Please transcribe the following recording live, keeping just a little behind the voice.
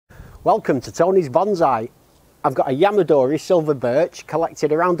Welcome to Tony's Bonsai. I've got a yamadori silver birch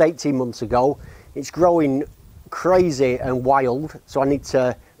collected around 18 months ago. It's growing crazy and wild, so I need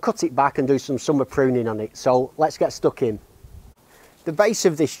to cut it back and do some summer pruning on it. So let's get stuck in. The base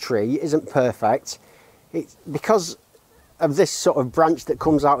of this tree isn't perfect. It's because of this sort of branch that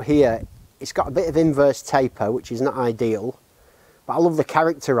comes out here. It's got a bit of inverse taper, which is not ideal, but I love the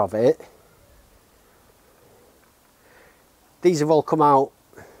character of it. These have all come out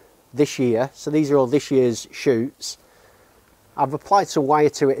this year, so these are all this year's shoots. I've applied some wire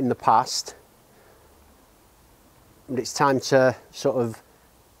to it in the past, and it's time to sort of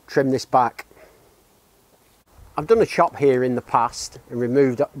trim this back. I've done a chop here in the past and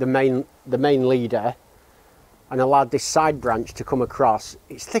removed the main leader and allowed this side branch to come across.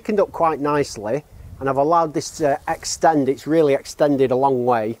 It's thickened up quite nicely, and I've allowed this to extend. It's really extended a long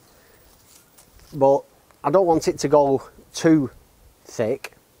way, but I don't want it to go too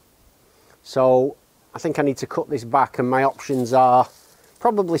thick. So I think I need to cut this back, and my options are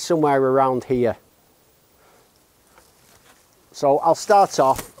probably somewhere around here. So I'll start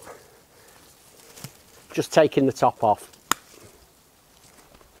off just taking the top off.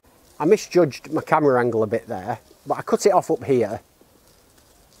 I misjudged my camera angle a bit there, but I cut it off up here.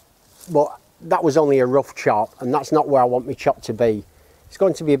 But that was only a rough chop, and that's not where I want my chop to be. It's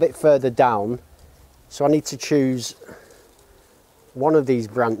going to be a bit further down, so I need to choose one of these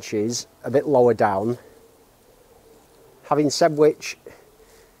branches a bit lower down. Having said which,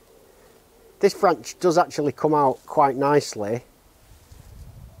 this branch does actually come out quite nicely,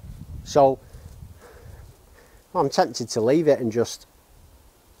 so I'm tempted to leave it and just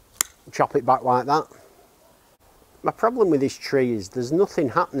chop it back like that. My problem with this tree is there's nothing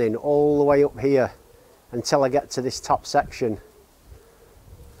happening all the way up here until I get to this top section,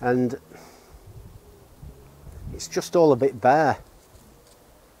 and it's just all a bit bare.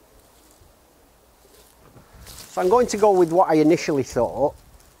 So I'm going to go with what I initially thought,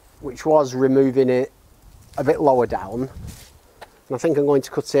 which was removing it a bit lower down. And I think I'm going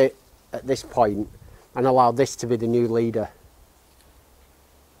to cut it at this point and allow this to be the new leader.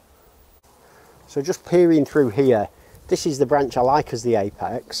 So just peering through here, this is the branch I like as the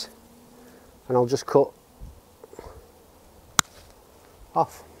apex, and I'll just cut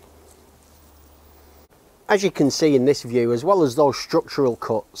off. As you can see in this view, as well as those structural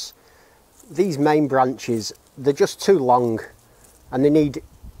cuts, these main branches, they're just too long and they need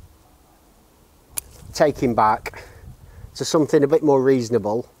taking back to something a bit more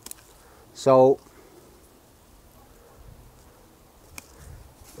reasonable. So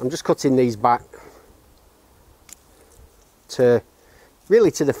I'm just cutting these back to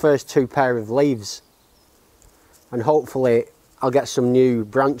really to the first two pair of leaves, and hopefully I'll get some new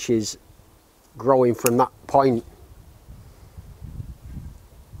branches growing from that point.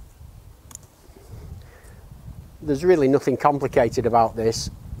 There's really nothing complicated about this.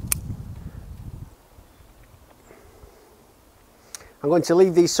 I'm going to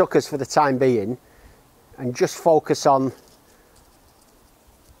leave these suckers for the time being and just focus on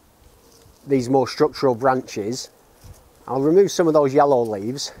these more structural branches. I'll remove some of those yellow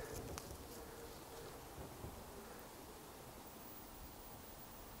leaves.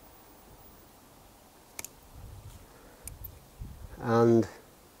 And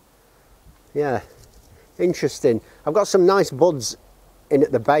yeah, interesting. I've got some nice buds in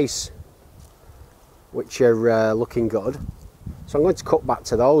at the base, which are looking good. So I'm going to cut back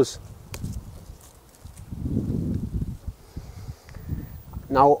to those.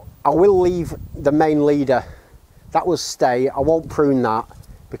 Now I will leave the main leader. That will stay. I won't prune that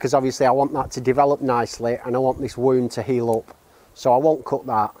because obviously I want that to develop nicely and I want this wound to heal up. So I won't cut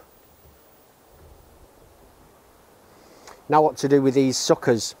that. Now what to do with these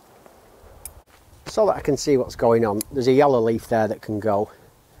suckers? So that I can see what's going on. There's a yellow leaf there that can go.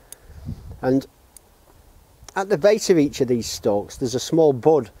 And at the base of each of these stalks there's a small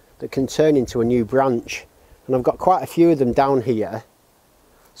bud that can turn into a new branch. And I've got quite a few of them down here.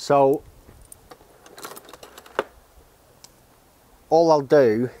 So all I'll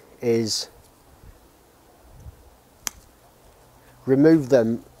do is remove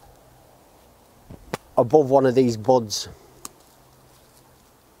them above one of these buds.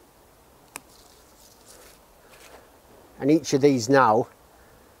 And each of these now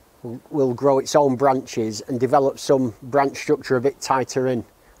will grow its own branches and develop some branch structure a bit tighter in,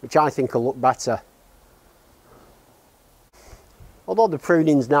 which I think will look better. Although the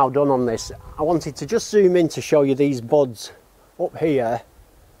pruning's now done on this, I wanted to just zoom in to show you these buds up here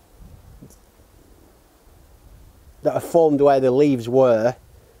that are formed where the leaves were,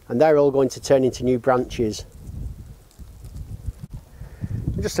 and they're all going to turn into new branches.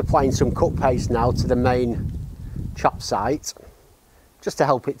 I'm just applying some cut paste now to the main chop site, just to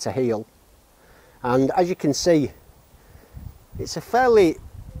help it to heal. And as you can see, it's a fairly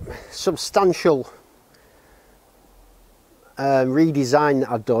substantial redesign that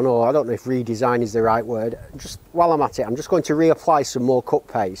I've done, or I don't know if redesign is the right word. Just while I'm at it, I'm just going to reapply some more cut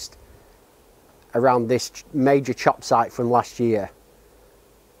paste around this major chop site from last year,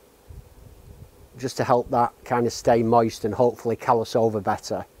 just to help that kind of stay moist and hopefully callus over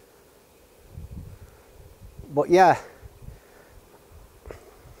better. But yeah,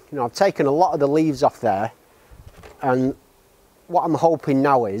 you know, I've taken a lot of the leaves off there, and what I'm hoping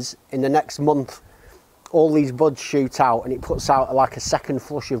now is in the next month all these buds shoot out and it puts out like a second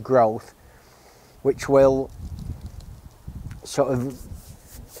flush of growth, which will sort of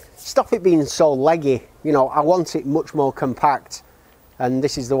stop it being so leggy. You know, I want it much more compact, and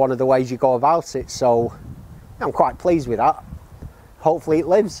this is one of the ways you go about it, so I'm quite pleased with that. Hopefully it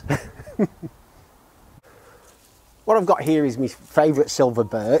lives. What I've got here is my favourite silver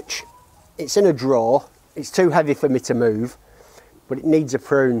birch. It's in a drawer. It's too heavy for me to move, but it needs a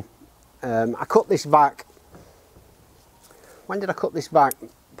prune. I cut this back, when did I cut this back?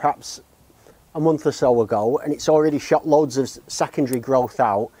 Perhaps a month or so ago, and it's already shot loads of secondary growth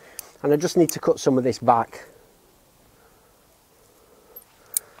out, and I just need to cut some of this back.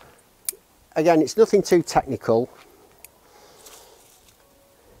 Again, it's nothing too technical.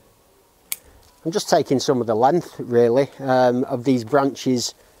 I'm just taking some of the length, really, of these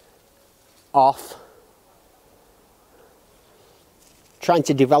branches off, trying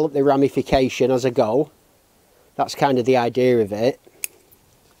to develop the ramification as I go. That's kind of the idea of it.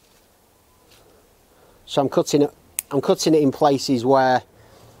 So I'm cutting it in places where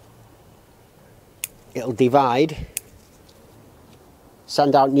it'll divide,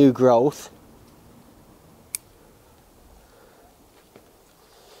 send out new growth,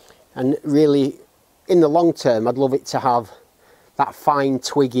 and really in the long term I'd love it to have that fine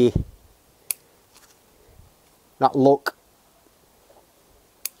twiggy, that look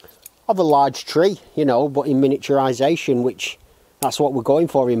of a large tree, you know, but in miniaturization, which that's what we're going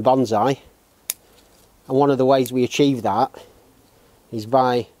for in bonsai. And one of the ways we achieve that is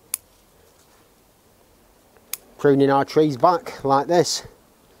by pruning our trees back like this.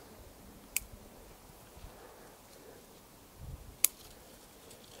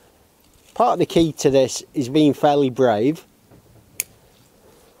 Part of the key to this is being fairly brave.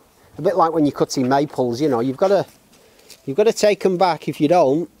 A bit like when you're cutting maples, you know, you've got to take them back. If you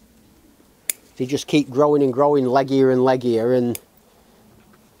don't, they just keep growing and growing, leggier and leggier, and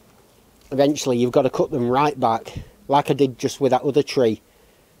eventually you've got to cut them right back, like I did just with that other tree.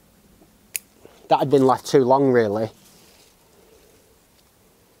 That had been left too long, really.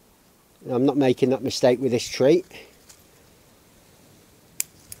 I'm not making that mistake with this tree.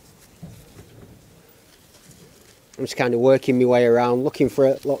 I'm just kind of working my way around, looking for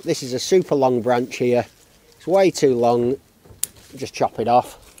it. Look, this is a super long branch here. It's way too long. Just chop it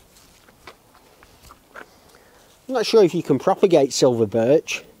off. I'm not sure if you can propagate silver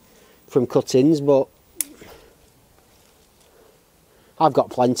birch from cuttings, but I've got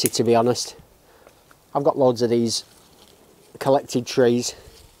plenty, to be honest. I've got loads of these collected trees,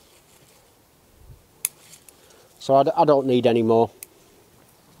 so I don't need any more.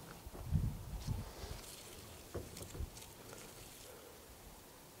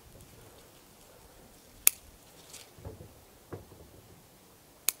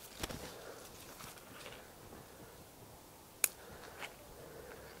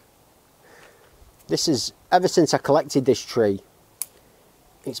 This is, ever since I collected this tree,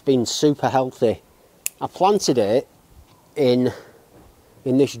 it's been super healthy. I planted it in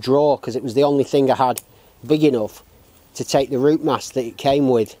this drawer because it was the only thing I had big enough to take the root mass that it came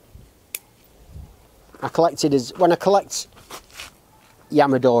with. When I collect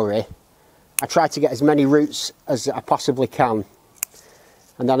yamadori, I try to get as many roots as I possibly can,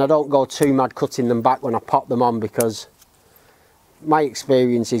 and then I don't go too mad cutting them back when I pop them on, because my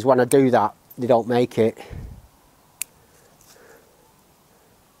experience is when I do that, they don't make it.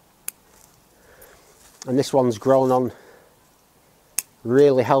 And this one's grown on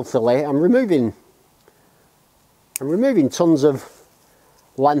really healthily. I'm removing tons of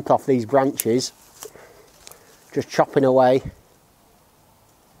length off these branches, just chopping away.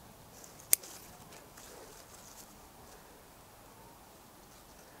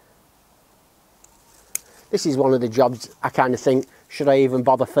 This is one of the jobs I kind of think, should I even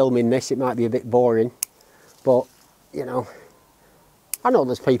bother filming this? It might be a bit boring, but you know, I know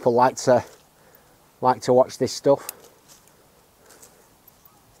there's people like to watch this stuff.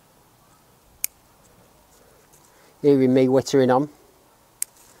 Hearing me whittering on.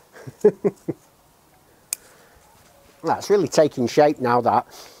 That's really taking shape now, that.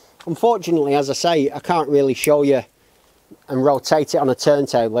 Unfortunately, as I say, I can't really show you and rotate it on a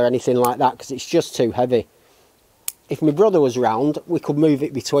turntable or anything like that because it's just too heavy. If my brother was round, we could move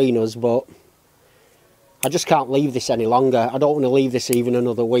it between us, but I just can't leave this any longer. I don't want to leave this even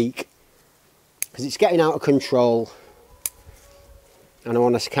another week because it's getting out of control, and I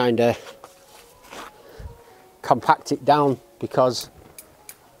want to kind of compact it down, because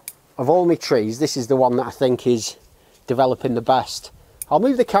of all my trees, this is the one that I think is developing the best. I'll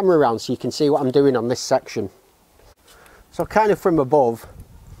move the camera around so you can see what I'm doing on this section. So kind of from above,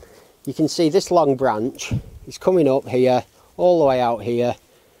 you can see this long branch is coming up here, all the way out here,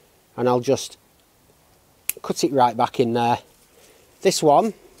 and I'll just cut it right back in there. This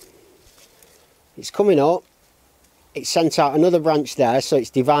one, it's coming up, it sent out another branch there, so it's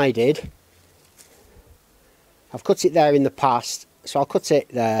divided. I've cut it there in the past, so I'll cut it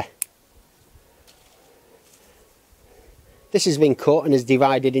there. This has been cut and is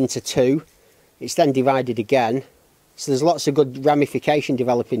divided into two. It's then divided again. So there's lots of good ramification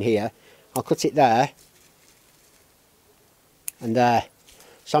developing here. I'll cut it there and there.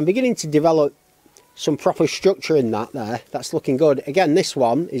 So I'm beginning to develop some proper structure in that there. That's looking good. Again, this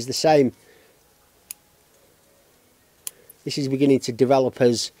one is the same. This is beginning to develop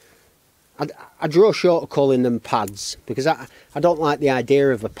as... I draw short of calling them pads, because I don't like the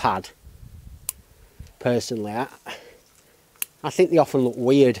idea of a pad, personally. I think they often look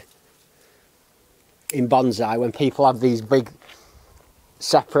weird in bonsai when people have these big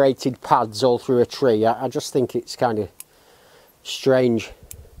separated pads all through a tree. I just think it's kind of strange,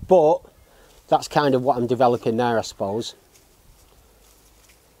 but that's kind of what I'm developing there, I suppose.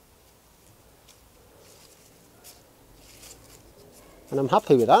 And I'm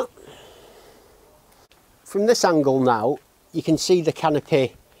happy with that. From this angle now, you can see the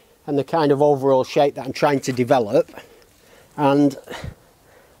canopy and the kind of overall shape that I'm trying to develop. And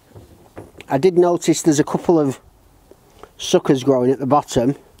I did notice there's a couple of suckers growing at the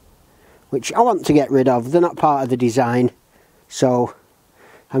bottom, which I want to get rid of. They're not part of the design, so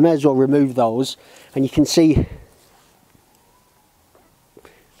I may as well remove those. And you can see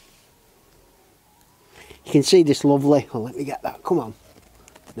this lovely, oh, let me get that, come on,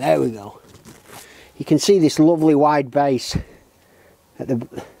 there we go. You can see this lovely wide base at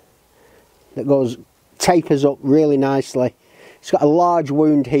that tapers up really nicely. It's got a large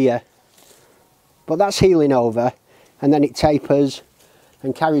wound here, but that's healing over, and then it tapers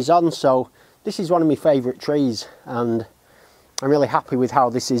and carries on. So this is one of my favourite trees, and I'm really happy with how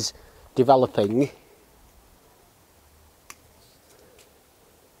this is developing.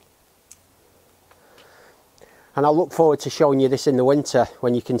 And I look forward to showing you this in the winter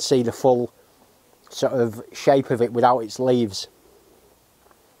when you can see the full sort of shape of it without its leaves.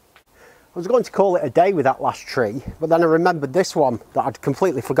 I was going to call it a day with that last tree, but then I remembered this one that I'd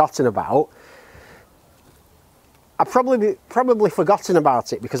completely forgotten about. I'd probably forgotten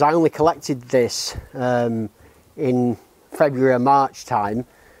about it because I only collected this in February or March time,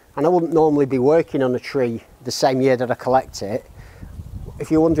 and I wouldn't normally be working on a tree the same year that I collect it.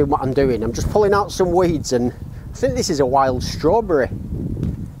 If you're wondering what I'm doing, I'm just pulling out some weeds, and I think this is a wild strawberry.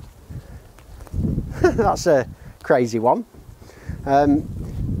 That's a crazy one.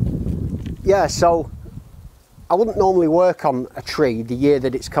 Yeah, so I wouldn't normally work on a tree the year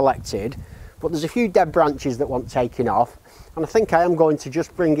that it's collected, but there's a few dead branches that want taking off, and I think I am going to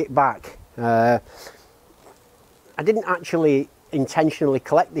just bring it back. I didn't actually intentionally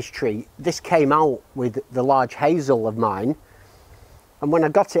collect this tree. This came out with the large hazel of mine, and when I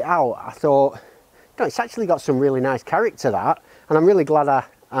got it out, I thought, no, it's actually got some really nice character, that, and I'm really glad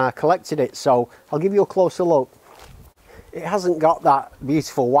I collected it. So I'll give you a closer look. It hasn't got that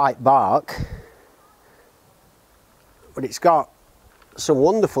beautiful white bark, but it's got some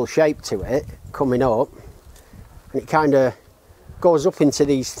wonderful shape to it coming up, and it kind of goes up into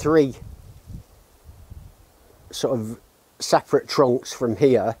these three sort of separate trunks from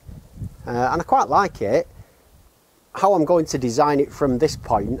here, and I quite like it. How I'm going to design it from this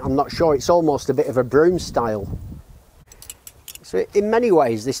point, I'm not sure. It's almost a bit of a broom style. So in many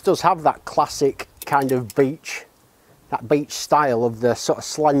ways this does have that classic kind of beech style of the sort of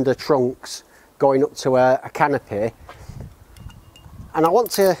slender trunks going up to a canopy, and I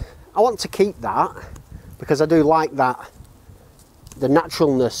want to keep that because I do like that, the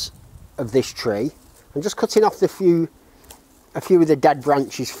naturalness of this tree. I'm just cutting off a few of the dead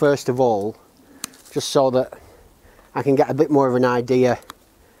branches first of all, just so that I can get a bit more of an idea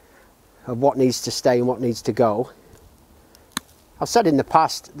of what needs to stay and what needs to go. I've said in the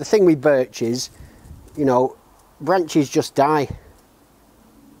past, the thing with birch is, you know, branches just die.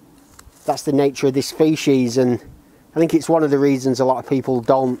 that's the nature of this species, and I think it's one of the reasons a lot of people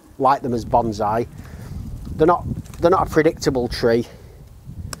don't like them as bonsai. They're not a predictable tree,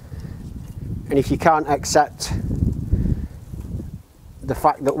 and if you can't accept the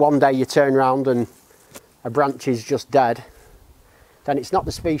fact that one day you turn around and a branch is just dead, then it's not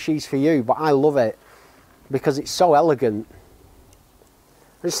the species for you. But I love it because it's so elegant.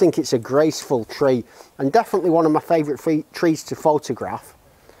 I just think it's a graceful tree, and definitely one of my favourite trees to photograph.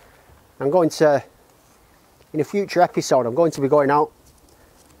 I'm going to, in a future episode, I'm going to be going out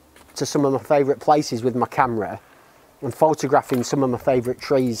to some of my favourite places with my camera and photographing some of my favourite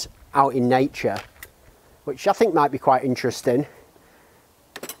trees out in nature, which I think might be quite interesting.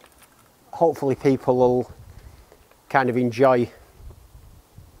 Hopefully people will kind of enjoy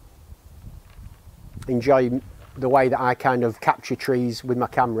the way that I kind of capture trees with my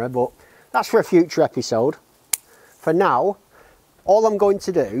camera, but that's for a future episode. For now, all I'm going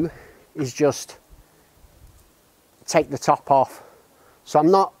to do is just take the top off. So I'm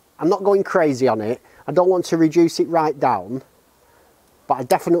not going crazy on it. I don't want to reduce it right down, but I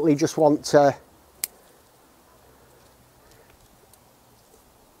definitely just want to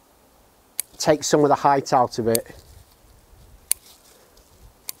take some of the height out of it,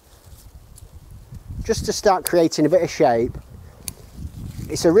 just to start creating a bit of shape.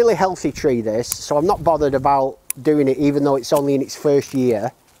 It's a really healthy tree, this, so I'm not bothered about doing it even though it's only in its first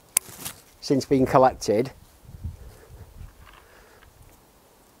year since being collected.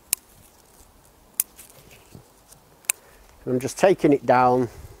 And I'm just taking it down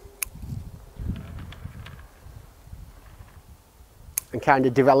and kind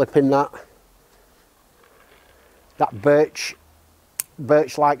of developing that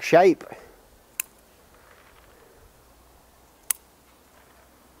birch-like shape.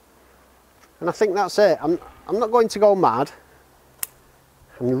 And I think that's it. I'm not going to go mad.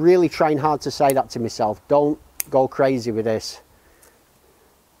 I'm really trying hard to say that to myself. Don't go crazy with this.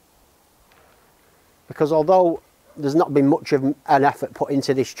 Because although there's not been much of an effort put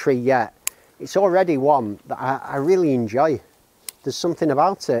into this tree yet, it's already one that I really enjoy. There's something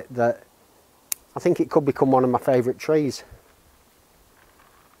about it that I think it could become one of my favourite trees.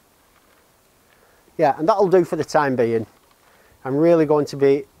 Yeah, and that'll do for the time being. I'm really going to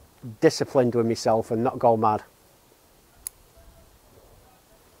be disciplined with myself and not go mad.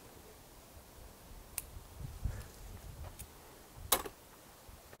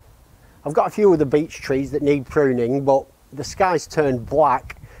 I've got a few of the beech trees that need pruning, but the sky's turned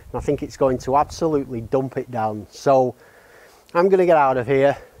black and I think it's going to absolutely dump it down. So I'm going to get out of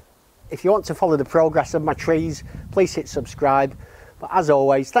here. If you want to follow the progress of my trees, please hit subscribe. But as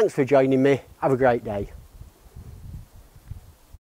always, thanks for joining me. Have a great day.